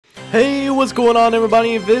Hey, what's going on,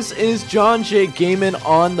 everybody? This is John J. Gaming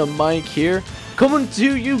on the mic here, coming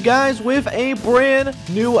to you guys with a brand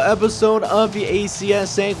new episode of the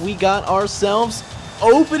ACSA. We got ourselves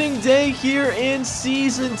opening day here in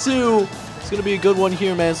Season 2. It's going to be a good one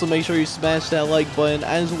here, man, so make sure you smash that like button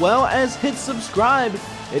as well as hit subscribe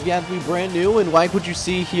if you have to be brand new and like what you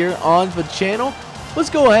see here on the channel. Let's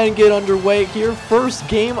go ahead and get underway here. First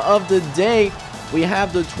game of the day. We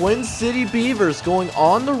have the Twin City Beavers going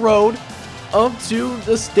on the road up to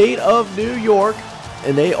the state of New York,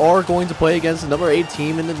 and they are going to play against the number 8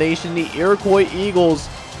 team in the nation, the Iroquois Eagles,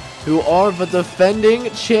 who are the defending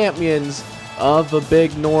champions of the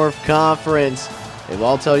Big North Conference. And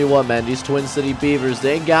I'll tell you what, man, these Twin City Beavers,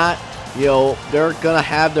 they got, they're gonna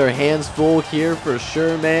have their hands full here for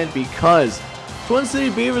sure, man, because Twin City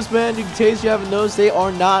Beavers, man, in case you haven't noticed, they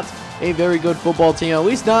are not a very good football team, at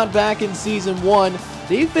least not back in Season 1.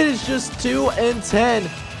 They finished just 2-10,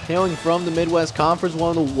 hailing from the Midwest Conference,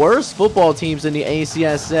 one of the worst football teams in the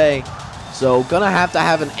ACSA. So gonna have to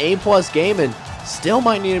have an A+ game, and still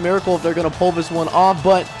might need a miracle if they're gonna pull this one off,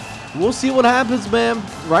 but we'll see what happens, man.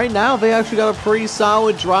 Right now, they actually got a pretty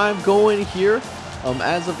solid drive going here.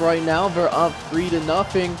 As of right now, they're up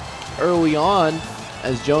 3-0 early on,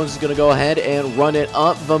 as Jones is going to go ahead and run it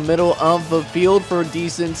up the middle of the field for a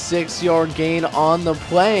decent 6-yard gain on the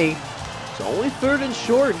play. So only 3rd and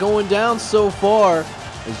short going down so far,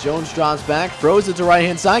 as Jones drops back, throws it to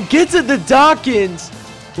right-hand side, gets it to Dawkins,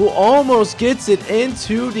 who almost gets it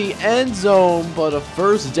into the end zone, but a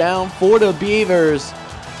first down for the Beavers,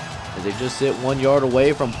 as they just sit 1 yard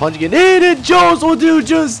away from punching it in, and Jones will do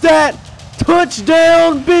just that.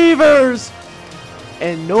 Touchdown, Beavers!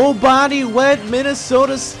 And nobody let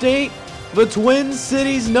Minnesota State, the Twin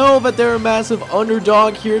Cities, know that they're a massive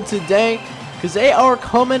underdog here today, because they are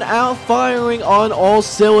coming out firing on all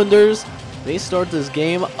cylinders. They start this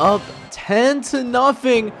game up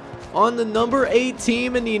 10-0 on the number 8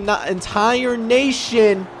 team in the entire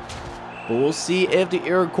nation. But we'll see if the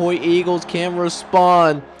Iroquois Eagles can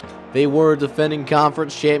respond. They were defending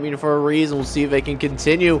conference champion for a reason. We'll see if they can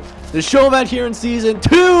continue the show back here in Season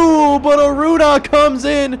 2. But Aruda comes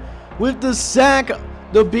in with the sack.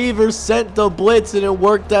 The Beavers sent the blitz, and it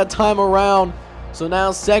worked that time around. So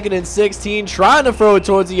now 2nd and 16, trying to throw it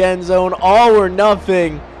towards the end zone. All or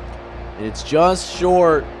nothing. And it's just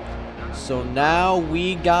short. So now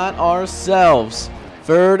we got ourselves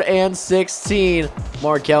 3rd and 16.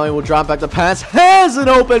 Mark Kelly will drop back the pass. Has an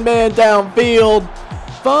open man downfield.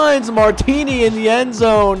 Finds Martini in the end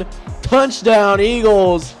zone. Touchdown,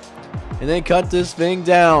 Eagles. And they cut this thing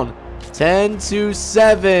down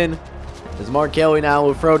 10-7. As Mark Kelly now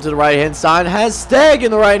will throw to the right-hand side. Has Stagg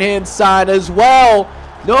in the right-hand side as well.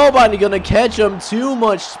 Nobody going to catch him. Too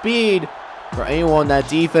much speed for anyone on that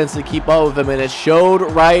defense to keep up with him. And it showed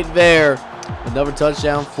right there. Another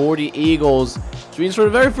touchdown for the Eagles. Which means for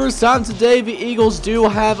the very first time today, the Eagles do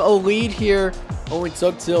have a lead here. Only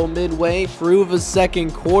took till midway through the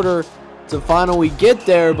 2nd quarter to finally get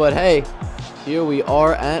there, but hey, here we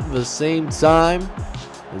are at the same time,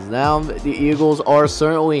 as now the Eagles are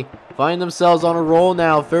certainly finding themselves on a roll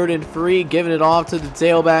now. 3rd and 3, giving it off to the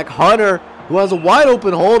tailback Hunter, who has a wide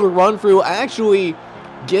open hole to run through, actually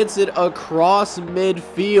gets it across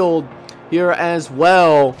midfield here as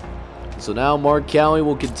well. So now Mark Kelly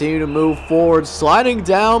will continue to move forward, sliding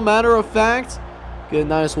down, matter of fact. Get a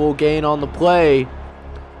nice little gain on the play.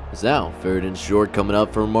 It's now 3rd and short coming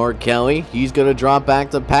up for Mark Kelly. He's going to drop back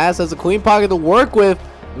to pass. Has a clean pocket to work with.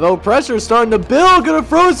 Though pressure is starting to build. Going to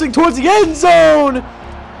throw this thing towards the end zone.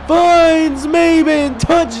 Finds Maben.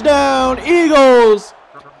 Touchdown, Eagles.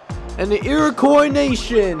 And the Iroquois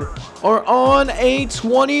Nation are on a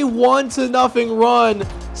 21-0 run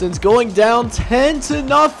since going down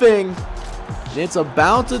 10-0. And it's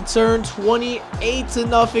about to turn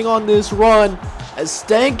 28-0 on this run, as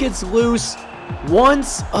Stagg gets loose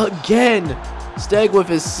once again. Stagg with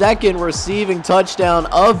his 2nd receiving touchdown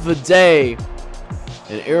of the day.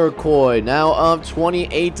 And Iroquois now up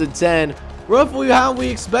 28-10. Roughly how we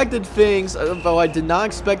expected things, though I did not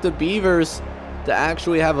expect the Beavers to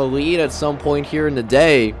actually have a lead at some point here in the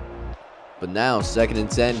day. But now 2nd and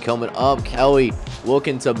 10 coming up. Kelly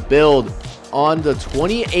looking to build on the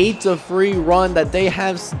 28-3 run that they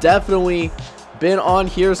have definitely been on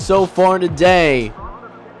here so far today.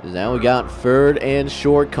 Now we got 3rd and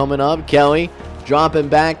short coming up. Kelly dropping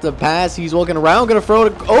back the pass. He's looking around, going to throw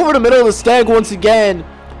it over the middle of the Stagg once again.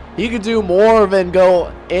 He could do more than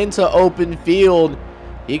go into open field.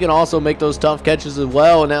 He can also make those tough catches as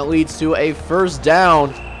well, and that leads to a first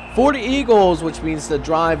down for the Eagles, which means the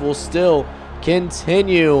drive will still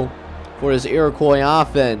continue for this Iroquois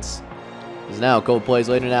offense. As now, a couple plays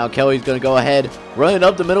later now, Kelly's going to go ahead, running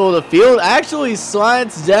up the middle of the field. Actually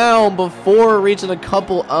slides down before reaching a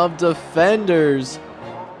couple of defenders.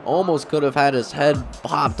 Almost could have had his head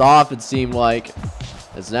popped off, it seemed like.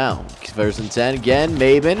 As now, 1st and 10 again.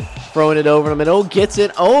 Maben throwing it over the middle. Gets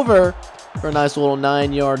it over for a nice little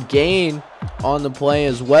 9-yard gain on the play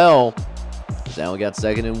as well. As now we got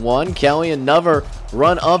 2nd and 1. Kelly, another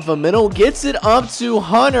run up the middle. Gets it up to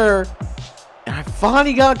Hunter. And I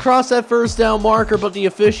finally got across that 1st down marker, but the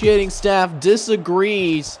officiating staff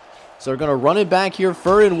disagrees. So they're going to run it back here,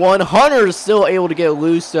 3rd and 1. Hunter is still able to get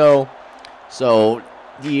loose, though. So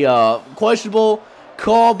the questionable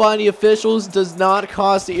call by the officials does not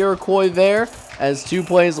cost the Iroquois there. As 2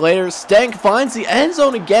 plays later, Stank finds the end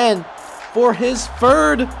zone again for his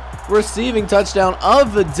 3rd receiving touchdown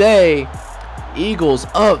of the day. Eagles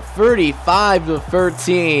up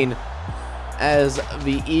 35-13 as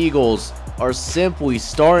the Eagles are simply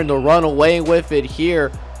starting to run away with it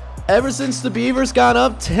here. Ever since the Beavers got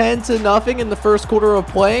up 10-0 in the 1st quarter of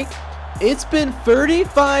play, it's been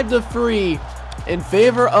 35-3 in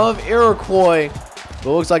favor of Iroquois. But it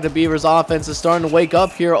looks like the Beavers offense is starting to wake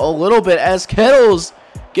up here a little bit as Kettles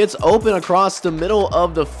gets open across the middle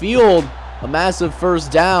of the field. A massive 1st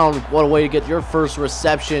down. What a way to get your 1st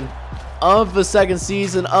reception of the 2nd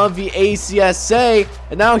season of the ACSA.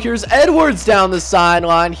 And now here's Edwards down the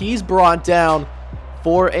sideline. He's brought down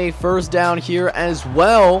for a 1st down here as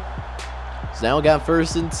well. So now we got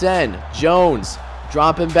 1st and 10. Jones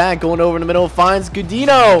dropping back, going over in the middle, finds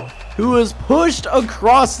Godino, who is pushed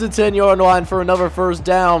across the 10-yard line for another 1st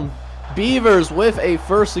down. Beavers with a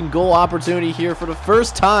 1st and goal opportunity here for the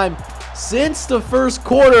 1st time since the 1st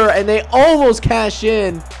quarter, and they almost cash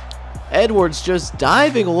in. Edwards just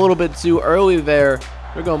diving a little bit too early there.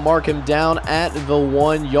 They're going to mark him down at the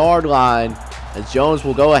 1-yard line. As Jones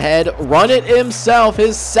will go ahead, run it himself,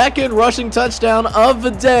 his 2nd rushing touchdown of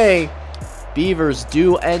the day. Beavers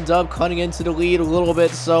do end up cutting into the lead a little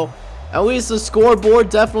bit, so at least the scoreboard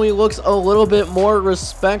definitely looks a little bit more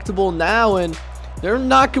respectable now, and they're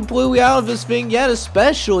not completely out of this thing yet,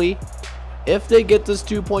 especially if they get this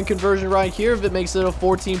 2-point conversion right here, if it makes it a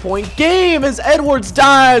 14-point game as Edwards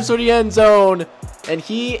dives for the end zone, and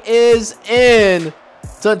he is in.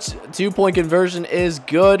 Such 2-point conversion is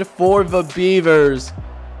good for the Beavers.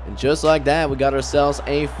 And just like that, we got ourselves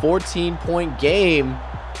a 14-point game.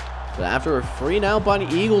 But after a 3-and-out by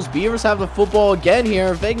the Eagles, Beavers have the football again here.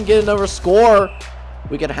 If they can get another score,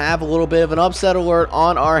 we could have a little bit of an upset alert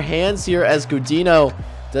on our hands here, as Godino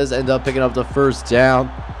does end up picking up the 1st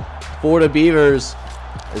down for the Beavers.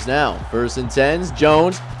 Is now 1st and 10.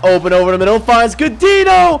 Jones open over the middle, finds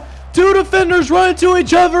Godino. 2 defenders run into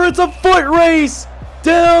each other. It's a foot race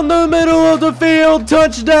down the middle of the field.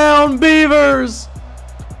 Touchdown, Beavers.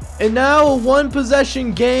 And now a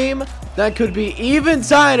 1-possession game that could be even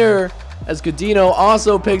tighter, as Godino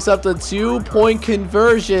also picks up the 2-point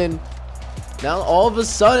conversion. Now all of a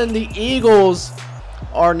sudden the Eagles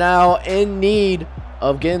are now in need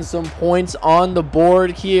of getting some points on the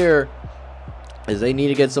board here, as they need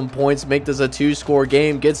to get some points, make this a 2-score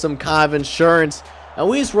game, get some kind of insurance, at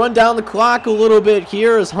least run down the clock a little bit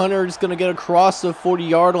here, as Hunter is going to get across the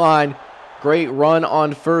 40-yard line. Great run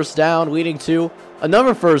on 1st down, leading to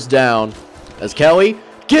another 1st down, as Kelly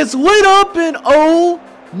gets lit up, and oh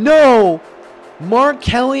no, Mark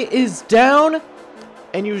Kelly is down,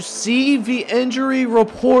 and you see the injury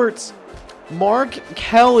reports. Mark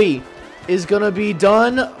Kelly is going to be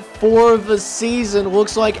done for the season.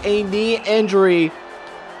 Looks like a knee injury.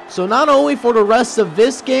 So not only for the rest of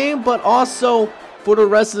this game, but also for the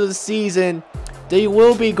rest of the season, they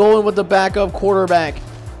will be going with the backup quarterback.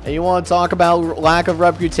 And you want to talk about lack of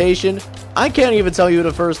reputation? I can't even tell you who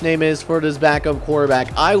the first name is for this backup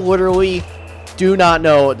quarterback. I literally do not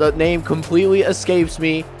know. The name completely escapes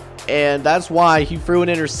me, and that's why he threw an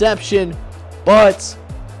interception. But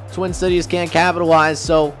Twin Cities can't capitalize,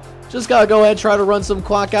 so just gotta go ahead and try to run some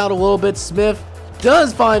clock out a little bit. Smith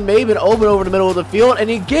does find Maben open over the middle of the field, and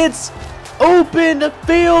he gets open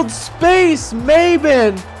field space.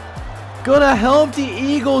 Maben gonna help the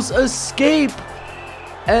Eagles escape,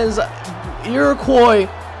 as Iroquois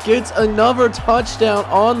gets another touchdown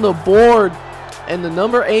on the board, and the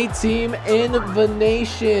number 8 team in the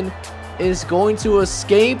nation is going to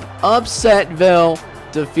escape Upsetville,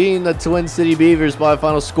 defeating the Twin City Beavers by a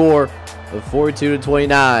final score of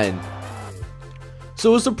 42-29.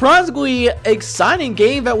 So a surprisingly exciting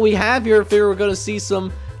game that we have here. If we were going to see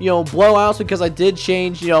some, blowouts, because I did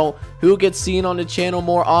change, who gets seen on the channel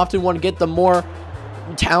more often. Want to get the more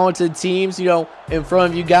talented teams, in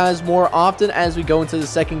front of you guys more often as we go into the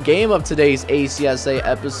second game of today's ACSA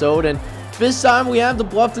episode. And This time we have the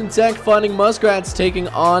Bluffton Tech Fighting Muskrats taking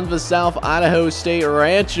on the South Idaho State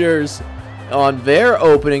Ranchers on their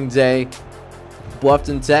opening day.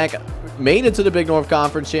 Bluffton Tech made it to the Big North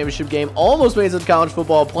Conference Championship game, almost made it to the college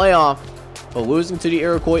football playoff, but losing to the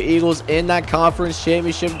Iroquois Eagles in that conference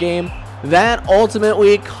championship game, that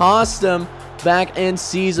ultimately cost them back in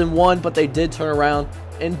Season 1, but they did turn around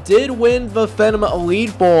and did win the Fenema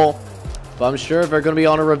Elite Bowl. But I'm sure they're going to be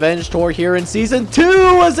on a revenge tour here in Season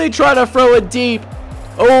 2 as they try to throw it deep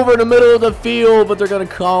over the middle of the field, but they're going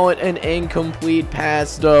to call it an incomplete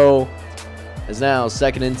pass though. As now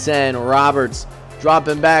 2nd and 10, Roberts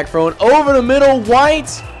dropping back, throwing over the middle. White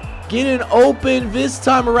getting open this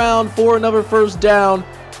time around for another first down.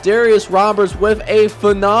 Darius Roberts with a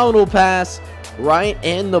phenomenal pass right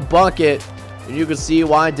in the bucket. And you can see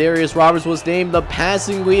why Darius Roberts was named the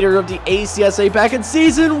passing leader of the ACSA back in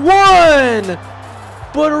Season 1.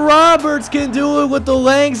 But Roberts can do it with the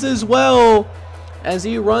legs as well, as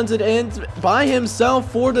he runs it in by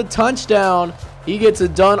himself for the touchdown. He gets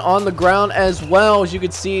it done on the ground as well, as you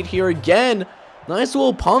can see it here again. Nice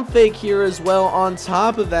little pump fake here as well on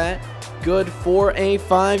top of that. Good for a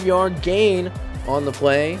 5-yard gain on the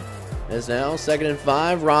play. As now 2nd and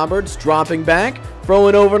 5, Roberts dropping back,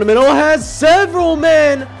 throwing over the middle, has several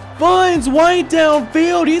men, finds White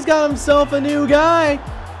downfield. He's got himself a new guy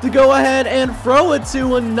to go ahead and throw it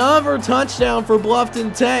to. Another touchdown for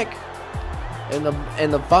Bluffton Tech. And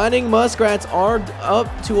the Fighting Muskrats are up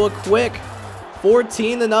to a quick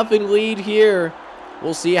 14-0 lead here.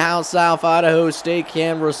 We'll see how South Idaho State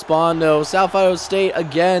can respond though. South Idaho State,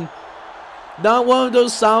 again, not one of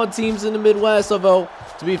those solid teams in the Midwest, although,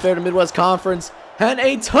 to be fair, the Midwest Conference had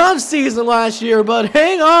a tough season last year. But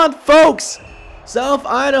hang on, folks. South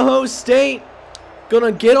Idaho State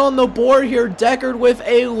gonna get on the board here. Deckard with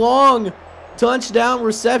a long touchdown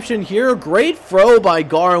reception here. Great throw by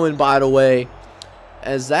Garland, by the way,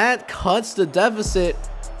 as that cuts the deficit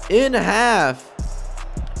in half.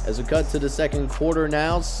 As we cut to the second quarter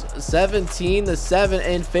now, 17-7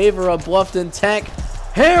 in favor of Bluffton Tech.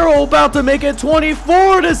 Harrell about to make it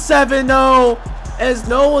 24-7 though, as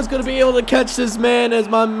no one's going to be able to catch this man, as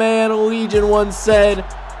my man Legion once said.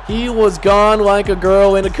 He was gone like a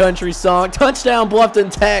girl in a country song. Touchdown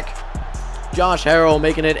Bluffton Tech. Josh Harrell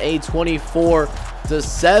making it a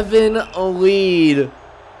 24-7 lead.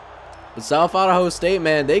 But South Idaho State,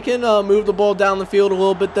 man, they can move the ball down the field a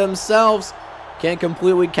little bit themselves. Can't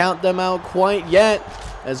completely count them out quite yet,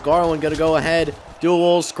 as Garland going to go ahead, do a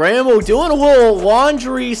little scramble, doing a little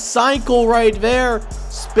laundry cycle right there,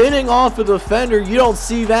 spinning off a defender. You don't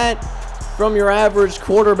see that from your average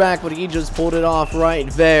quarterback, but he just pulled it off right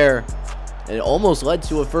there. And it almost led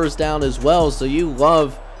to a first down as well, so you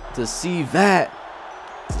love to see that.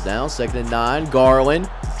 Now 2nd and 9, Garland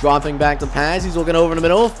dropping back the pass. He's looking over in the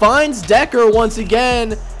middle, finds Decker once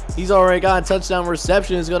again. He's already got a touchdown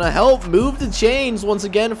reception. Is going to help move the chains once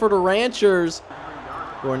again for the Ranchers,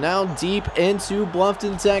 who are now deep into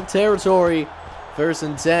Bluffton Tech territory. 1st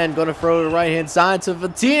and 10, going to throw to the right-hand side to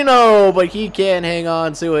Fatino, but he can't hang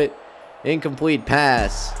on to it. Incomplete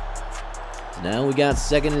pass. Now we got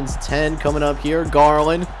 2nd and 10 coming up here.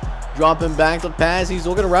 Garland dropping back the pass. He's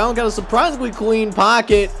looking around, got a surprisingly clean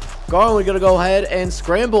pocket. Garland going to go ahead and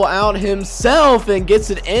scramble out himself and gets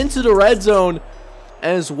it into the red zone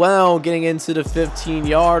as well, getting into the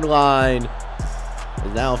 15-yard line.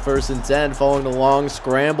 And now 1st and 10, following the long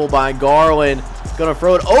scramble by Garland. Gonna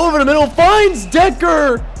throw it over the middle, finds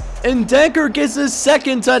Decker, and Decker gets his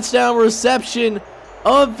 2nd touchdown reception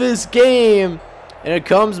of this game. And it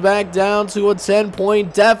comes back down to a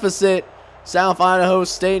 10-point deficit. South Idaho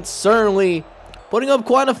State certainly putting up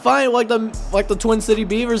quite a fight, like the Twin City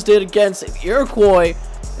Beavers did against Iroquois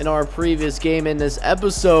in our previous game in this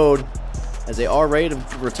episode, as they are ready to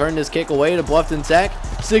return this kick away to Bluffton Tech.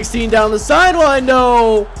 16 down the sideline,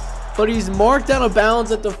 no, but he's marked out of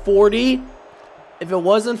bounds at the 40. If it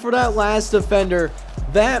wasn't for that last defender,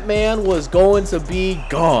 that man was going to be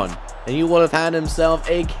gone, and he would have had himself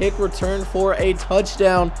a kick return for a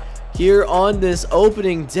touchdown here on this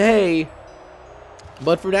opening day.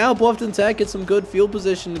 But for now, Bluffton Tech gets some good field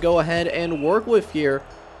position to go ahead and work with here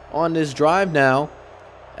on this drive now,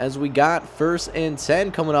 as we got 1st and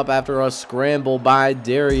 10 coming up after a scramble by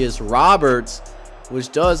Darius Roberts,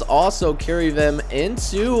 which does also carry them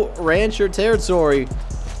into Rancher territory,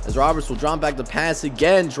 as Roberts will drop back the pass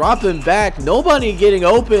again, dropping back, nobody getting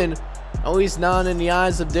open, at least not in the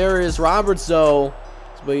eyes of Darius Roberts though.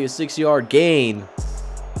 It's be a 6-yard gain.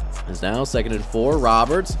 It's now 2nd and 4,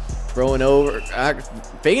 Roberts throwing over,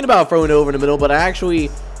 thinking about throwing over in the middle, but actually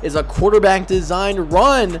is a quarterback designed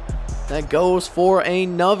run that goes for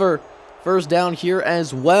another first down here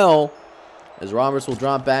as well. as Roberts will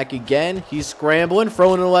drop back again. He's scrambling,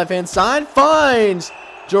 throwing to the left-hand side, finds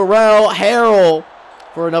Jarrell Harrell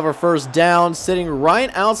for another first down, sitting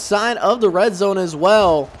right outside of the red zone as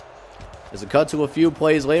well. As a cut to a few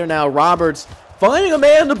plays later now, Roberts finding a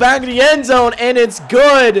man in the back of the end zone, and it's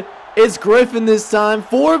good. It's Griffin this time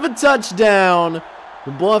for the touchdown.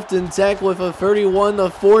 Bluffton Tech with a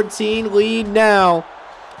 31-14 lead now,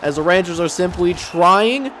 as the Rangers are simply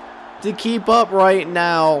trying to keep up right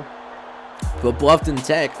now. But Bluffton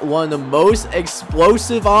Tech, one of the most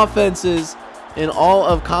explosive offenses in all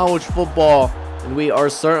of college football, and we are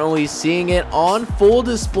certainly seeing it on full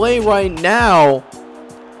display right now.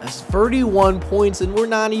 That's 31 points, and we're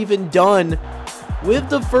not even done with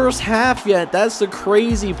the first half yet. That's the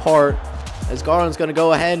crazy part, as Garland's going to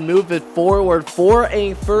go ahead and move it forward for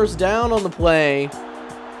a first down on the play.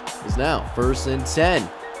 It's now 1st and 10.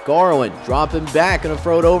 Garland dropping back, and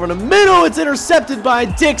throw it over in the middle. It's intercepted by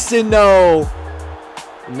Dixon, though.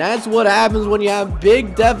 And that's what happens when you have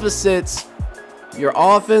big deficits. Your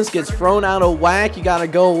offense gets thrown out of whack. You got to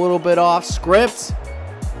go a little bit off script.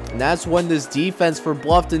 And that's when this defense for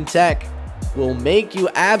Bluffton Tech will make you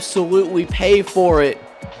absolutely pay for it.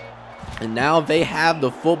 And now they have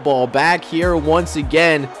the football back here once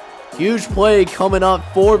again. Huge play coming up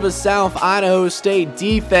for the South Idaho State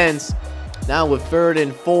defense. Now with 3rd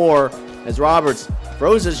and 4, as Roberts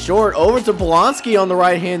throws it short over to Polonsky on the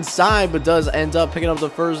right-hand side, but does end up picking up the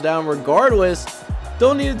first down regardless.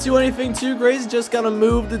 Don't need to do anything too crazy, just gotta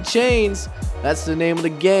move the chains. That's the name of the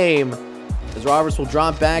game. As Roberts will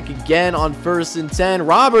drop back again on 1st and 10.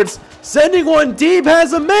 Roberts sending one deep,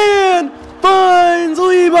 has a man, finds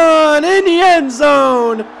Lebon in the end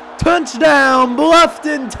zone. Touchdown,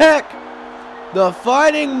 Bluffton Tech. The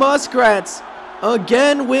Fighting Muskrats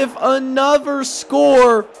again with another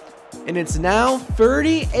score, and it's now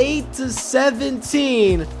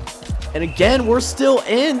 38-17. And again, we're still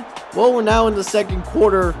in, well, we're now in the second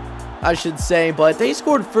quarter, I should say, but they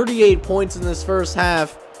scored 38 points in this first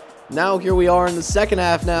half. Now here we are in the second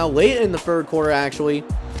half now, late in the third quarter actually.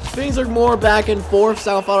 Things are more back and forth.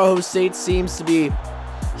 South Idaho State seems to be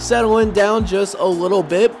settling down just a little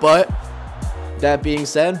bit, but that being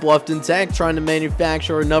said, Bluffton Tech trying to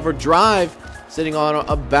manufacture another drive, sitting on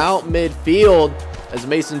about midfield, as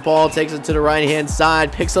Mason Paul takes it to the right-hand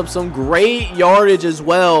side, picks up some great yardage as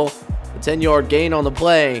well. A 10-yard gain on the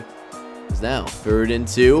play. Is now 3rd and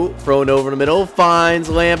 2, thrown over the middle, finds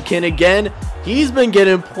Lampkin again. He's been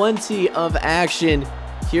getting plenty of action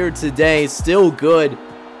here today, still good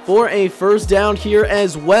for a first down here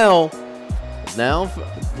as well. Is now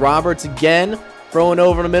Roberts again, throwing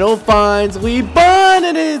over the middle, finds Lebon,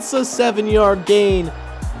 and it's a 7-yard gain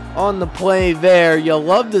on the play there. You'll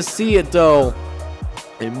love to see it though.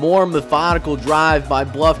 A more methodical drive by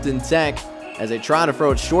Bluffton Tech as they try to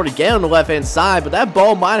throw it short again on the left-hand side, but that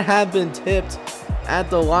ball might have been tipped at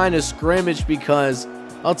the line of scrimmage, because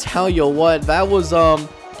I'll tell you what, that was that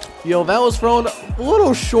was thrown a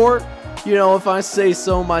little short, if I say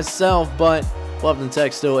so myself, but Bluffton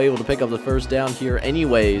Tech still able to pick up the first down here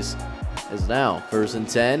anyways. Is now 1st and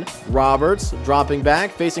 10. Roberts dropping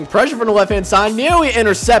back, facing pressure from the left-hand side, nearly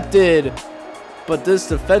intercepted. But this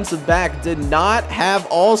defensive back did not have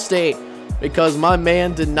Allstate, because my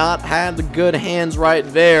man did not have the good hands right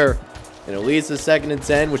there. And it leads to 2nd and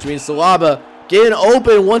 10, which means Salaba getting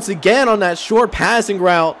open once again on that short passing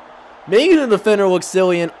route, making the defender look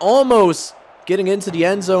silly and almost getting into the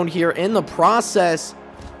end zone here in the process.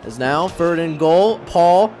 Is now 3rd and goal.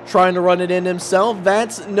 Paul trying to run it in himself.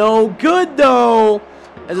 That's no good though.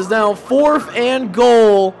 As it's now 4th and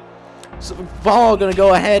goal. So Paul going to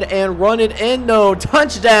go ahead and run it in though.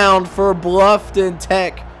 Touchdown for Bluffton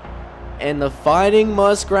Tech. And the Fighting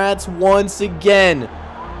Muskrats once again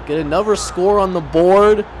get another score on the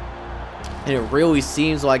board. And it really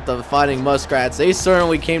seems like the Fighting Muskrats, they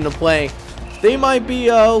certainly came to play. They might be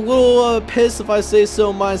a little pissed, if I say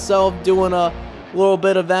so myself, doing a little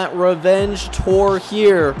bit of that revenge tour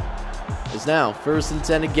here. Is now 1st and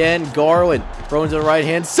 10 again. Garland thrown to the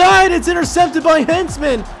right-hand side. It's intercepted by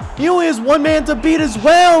Hensman. He only has one man to beat as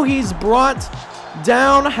well. He's brought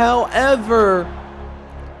down, however.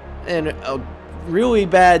 And a really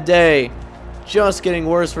bad day. Just getting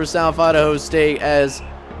worse for South Idaho State, as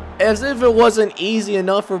if it wasn't easy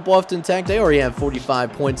enough for Bluffton Tech. They already have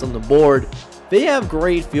 45 points on the board. They have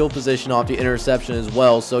great field position off the interception as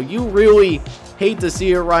well, so you really hate to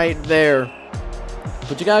see it right there.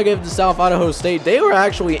 But you gotta give it to South Idaho State. They were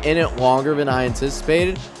actually in it longer than I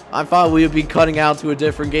anticipated. I thought we would be cutting out to a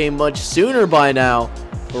different game much sooner by now.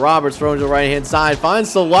 But Roberts thrown to the right-hand side,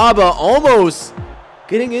 finds Salaba, almost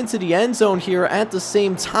getting into the end zone here at the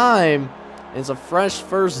same time. It's a fresh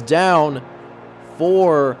first down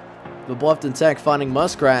for the Bluffton Tech Fighting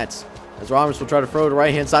Muskrats. As Roberts will try to throw to the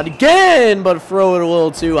right-hand side again, but throw it a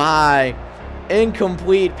little too high.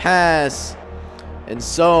 Incomplete pass. And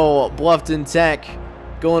so, Bluffton Tech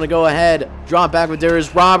going to go ahead. Drop back with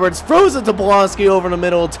Darius Roberts. Throws it to Blonsky over the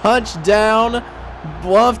middle. Touchdown,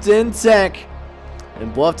 Bluffton Tech.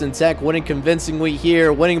 And Bluffton Tech winning convincingly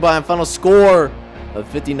here. Winning by a final score of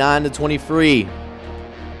 59-23.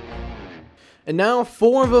 And now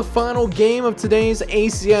for the final game of today's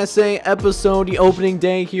ACSA episode, the opening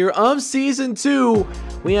day here of Season 2.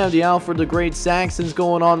 We have the Alfred the Great Saxons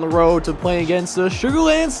going on the road to play against the Sugar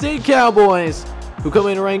Land State Cowboys, who come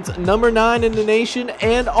in ranked number 9 in the nation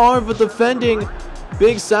and are the defending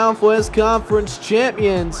Big Southwest Conference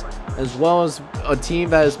champions, as well as a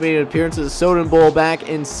team that has made an appearance at the Soden Bowl back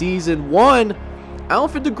in Season 1.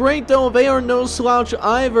 Alfred the Great, though, they are no slouch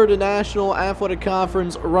either. The National Athletic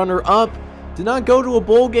Conference runner-up. Did not go to a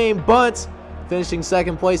bowl game, but finishing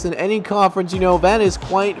second place in any conference, you know, that is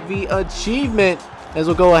quite the achievement. As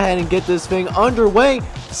we'll go ahead and get this thing underway.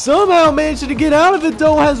 Somehow managed to get out of it,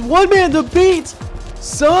 though. Has one man to beat.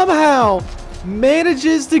 Somehow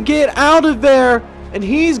manages to get out of there, and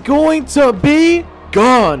he's going to be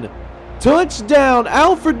gone. Touchdown,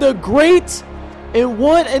 Alfred the Great. And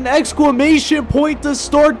what an exclamation point to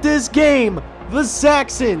start this game. The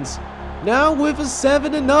Saxons now with a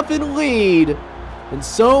 7-0 lead. And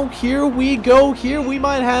so here we go. Here we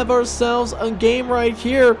might have ourselves a game right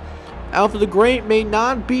here. Alfred the Great may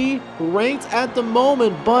not be ranked at the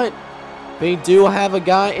moment, but they do have a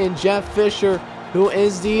guy in Jeff Fisher, who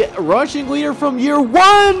is the rushing leader from year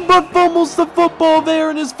 1, but fumbles the football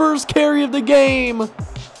there in his first carry of the game.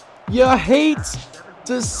 You hate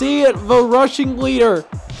to see it. The rushing leader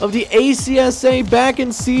of the ACSA back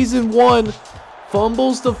in Season 1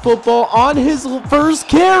 fumbles the football on his first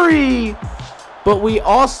carry. But we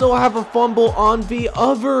also have a fumble on the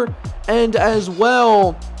other end as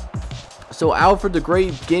well. So Alfred the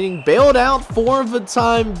Great getting bailed out for the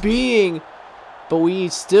time being. But we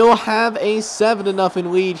still have a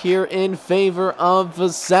 7-0 lead here in favor of the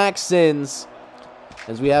Saxons.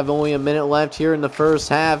 As we have only a minute left here in the first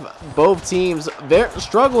half. Both teams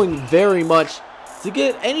struggling very much to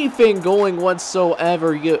get anything going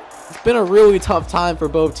whatsoever. It's been a really tough time for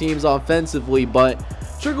both teams offensively, but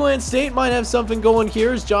Sugar Land State might have something going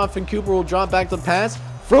here as Jonathan Cooper will drop back the pass.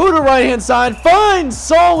 Throw to the right-hand side. Finds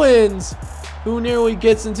Solins, who nearly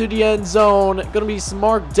gets into the end zone. Going to be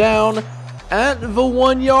marked down at the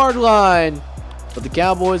 1-yard line. But the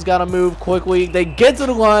Cowboys got to move quickly. They get to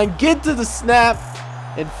the line, get to the snap,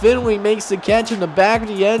 and Finley makes the catch in the back of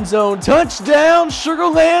the end zone. Touchdown, Sugar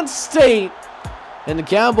Land State. And the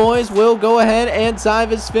Cowboys will go ahead and tie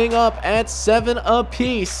this thing up at 7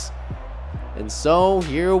 apiece. And so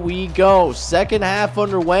here we go. Second half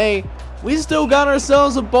underway. We still got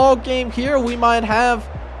ourselves a ball game here. We might have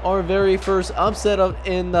our very first upset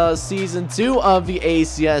in Season 2 of the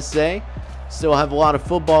ACSA. Still have a lot of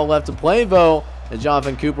football left to play, though. And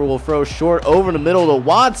Jonathan Cooper will throw short over the middle to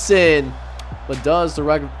Watson, but does the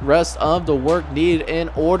rest of the work needed in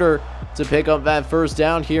order to pick up that first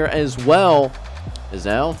down here as well. Is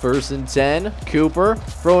now 1st and 10. Cooper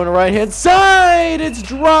throwing the right-hand side. It's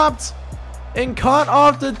dropped and caught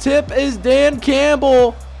off the tip is Dan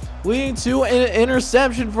Campbell, leading to an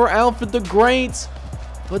interception for Alfred the Great.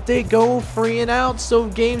 But they go 3 and out, so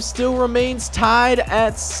game still remains tied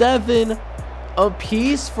at 7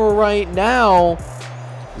 apiece for right now.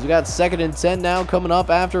 We got 2nd and 10 now coming up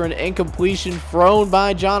after an incompletion thrown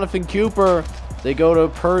by Jonathan Cooper. They go to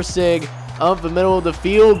Persig up the middle of the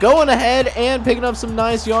field, going ahead and picking up some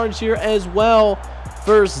nice yards here as well.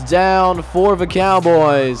 First down for the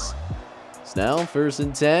Cowboys. It's now 1st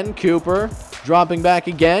and 10. Cooper dropping back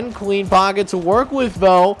again. Clean pocket to work with,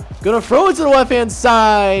 though. Gonna throw it to the left-hand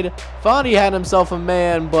side. Thought he had himself a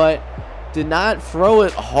man, but did not throw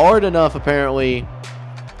it hard enough, apparently.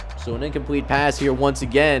 So an incomplete pass here once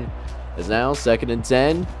again. Is now 2nd and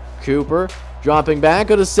 10. Cooper dropping back.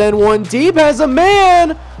 Gonna send one deep. Has a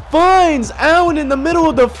man. Finds Allen in the middle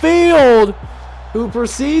of the field, who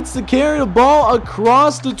proceeds to carry the ball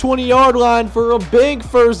across the 20-yard line for a big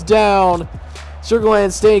first down. Sugar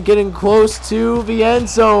Land State getting close to the end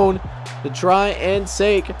zone to try and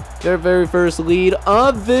take their very first lead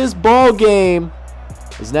of this ball game.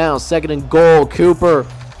 Is now 2nd and goal. Cooper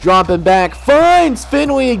dropping back, finds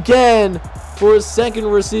Finley again for his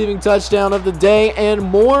 2nd receiving touchdown of the day, and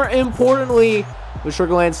more importantly, the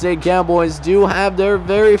Sugar Land State Cowboys do have their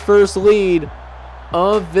very first lead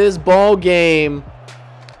of this ball game.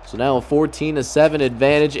 So now a 14-7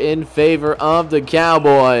 advantage in favor of the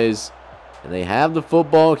Cowboys. And they have the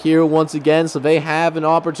football here once again, so they have an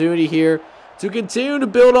opportunity here to continue to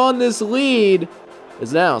build on this lead.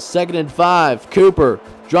 It's now 2nd and 5. Cooper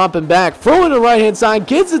dropping back, throwing the right-hand side,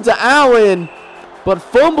 gets it to Allen, but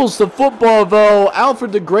fumbles the football though.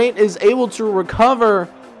 Alfred the Great is able to recover,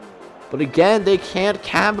 but again, they can't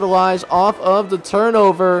capitalize off of the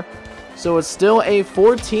turnover. So it's still a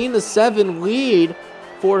 14-7 lead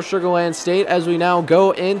for Sugar Land State as we now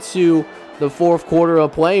go into the 4th quarter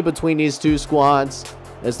of play between these two squads.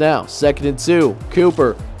 It's now 2nd and 2.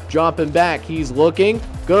 Cooper dropping back. He's looking.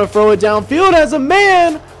 Gonna throw it downfield as a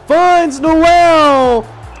man finds Noel.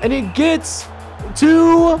 And it gets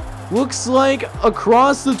to, looks like,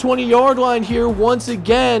 across the 20-yard line here once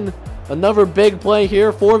again. Another big play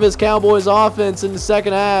here for this Cowboys offense in the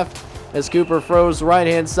second half as Cooper throws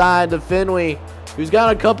right-hand side to Finley, who's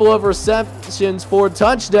got a couple of receptions for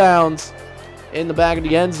touchdowns in the back of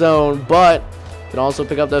the end zone, but can also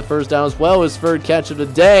pick up that first down as well. His 3rd catch of the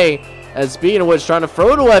day, as speaking of which, trying to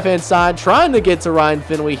throw to left-hand side, trying to get to Ryan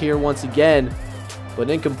Finley here once again, but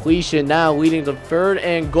incompletion now leading to 3rd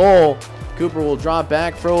and goal. Cooper will drop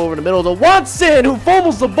back, throw over the middle to Watson, who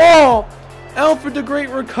fumbles the ball. Alfred the Great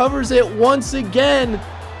recovers it once again,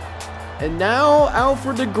 and now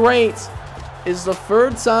Alfred the Great is the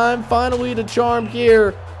 3rd time finally the charm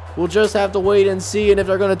here. We'll just have to wait and see, and if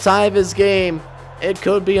they're going to tie this game, it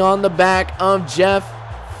could be on the back of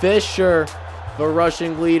Jeff Fisher, the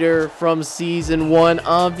rushing leader from Season 1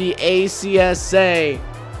 of the ACSA.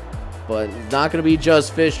 But it's not going to be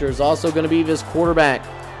just Fisher. It's also going to be this quarterback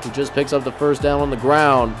who just picks up the first down on the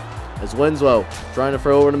ground. As Winslow trying to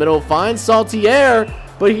throw over the middle, finds Saltier,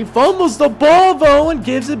 but he fumbles the ball though and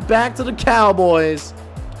gives it back to the Cowboys.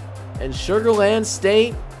 And Sugar Land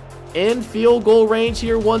State in field goal range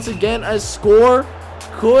here once again. A score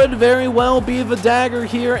could very well be the dagger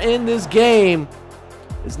here in this game.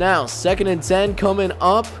 It's now 2nd and 10 coming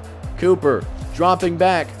up. Cooper dropping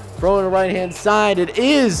back, throwing the right-hand side. It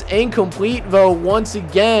is incomplete though once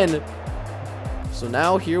again. So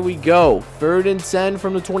now here we go. 3rd and 10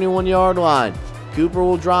 from the 21-yard line. Cooper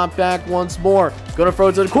will drop back once more. Gonna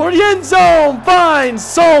throw to the corner of the end zone. Finds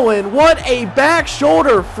Solon. What a back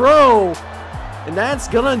shoulder throw. And that's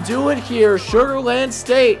gonna do it here. Sugar Land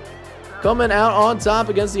State coming out on top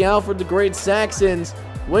against the Alfred the Great Saxons,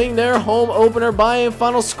 winning their home opener by a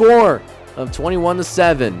final score of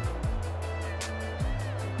 21-7.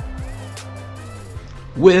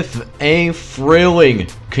 With a thrilling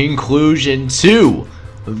conclusion to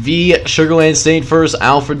the Sugar Land State vs.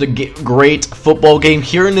 Alfred the Great football game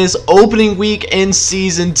here in this opening week in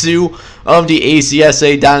Season 2 of the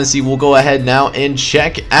ACSA Dynasty, we'll go ahead now and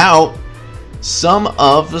check out some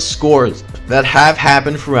of the scores that have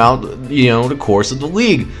happened throughout, the course of the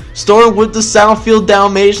league. Starting with the Southfield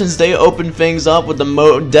Dalmatians, they opened things up with the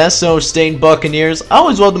Modesto State Buccaneers. I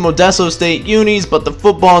always love the Modesto State Unis, but the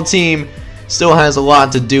football team still has a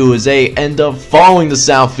lot to do as they end up falling to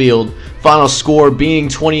Southfield. Final score being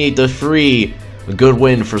 28-3, a good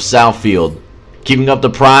win for Southfield. Keeping up the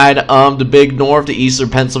pride of the Big North, the Eastern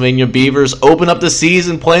Pennsylvania Beavers open up the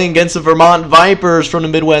season playing against the Vermont Vipers from the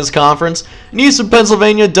Midwest Conference. And Eastern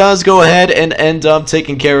Pennsylvania does go ahead and end up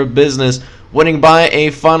taking care of business, winning by a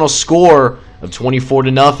final score of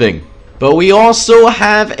 24-0. But we also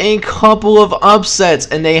have a couple of upsets,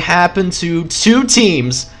 and they happen to two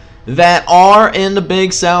teams that are in the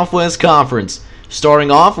Big Southwest Conference. Starting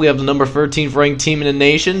off, we have the number 13th ranked team in the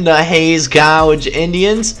nation, the Hayes College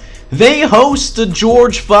Indians. They host the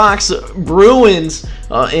George Fox Bruins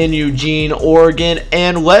in Eugene, Oregon.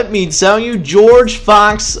 And let me tell you, George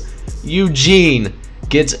Fox Eugene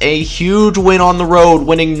gets a huge win on the road,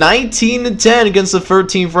 winning 19-10 against the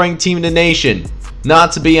 13th ranked team in the nation.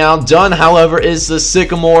 Not to be outdone, however, is the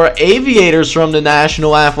Sycamore Aviators from the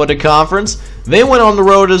National Athletic Conference. They went on the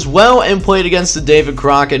road as well and played against the David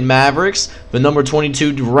Crockett Mavericks, the number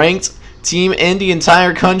 22 ranked team in the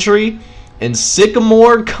entire country. And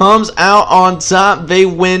Sycamore comes out on top. They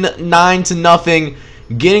win 9-0,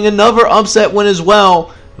 getting another upset win as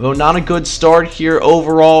well. Though not a good start here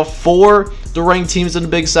overall for the ranked teams in the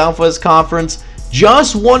Big Southwest Conference.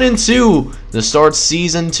 Just 1-2 to start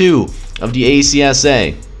Season 2 of the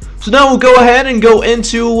ACSA. So now we'll go ahead and go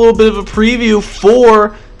into a little bit of a preview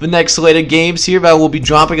for the next slated games here that will be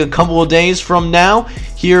dropping a couple of days from now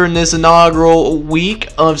here in this inaugural week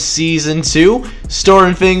of Season 2.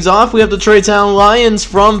 Starting things off, we have the Traytown Lions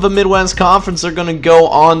from the Midwest Conference. They're going to go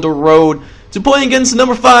on the road to play against the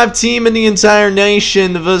number 5 team in the entire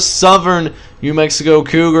nation, the Southern New Mexico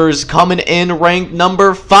Cougars, coming in ranked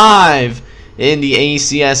number 5 in the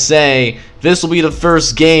ACSA. This will be the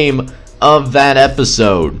first game of that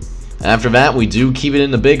episode. After that, we do keep it in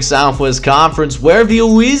the Big Southwest Conference, where the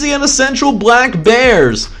Louisiana Central Black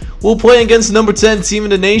Bears will play against number 10 team in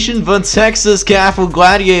the nation, the Texas Catholic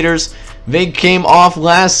Gladiators. They came off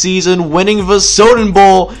last season winning the Soden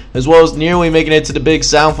Bowl, as well as nearly making it to the Big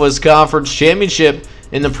Southwest Conference Championship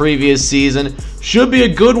in the previous season. Should be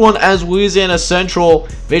a good one as Louisiana Central,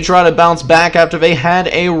 they try to bounce back after they had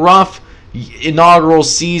a rough inaugural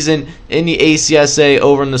season in the ACSA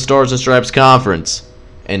over in the Stars and Stripes Conference.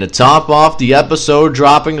 And to top off the episode,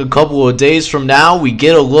 dropping a couple of days from now, we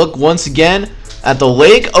get a look once again at the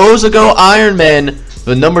Lake Ozago Ironmen,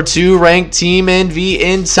 the number 2 ranked team in the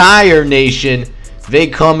entire nation. They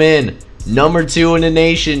come in number 2 in the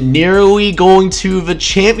nation, nearly going to the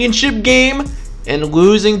championship game and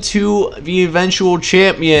losing to the eventual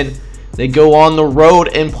champion. They go on the road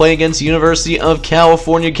and play against University of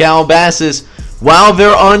California, Calabasas, while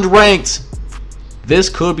they're unranked. This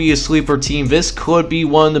could be a sleeper team. This could be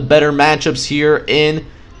one of the better matchups here in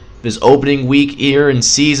this opening week here in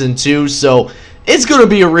Season 2. So it's going to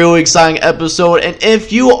be a really exciting episode, and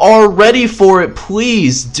if you are ready for it,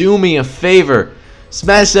 please do me a favor.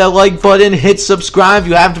 Smash that like button, hit subscribe.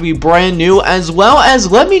 You have to be brand new, as well as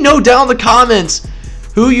let me know down in the comments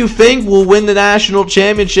who you think will win the national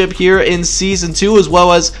championship here in Season 2, as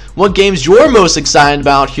well as what games you're most excited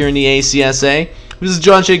about here in the ACSA. This is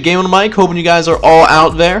John J. Game on the mic, hoping you guys are all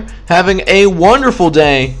out there having a wonderful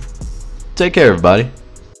day. Take care, everybody.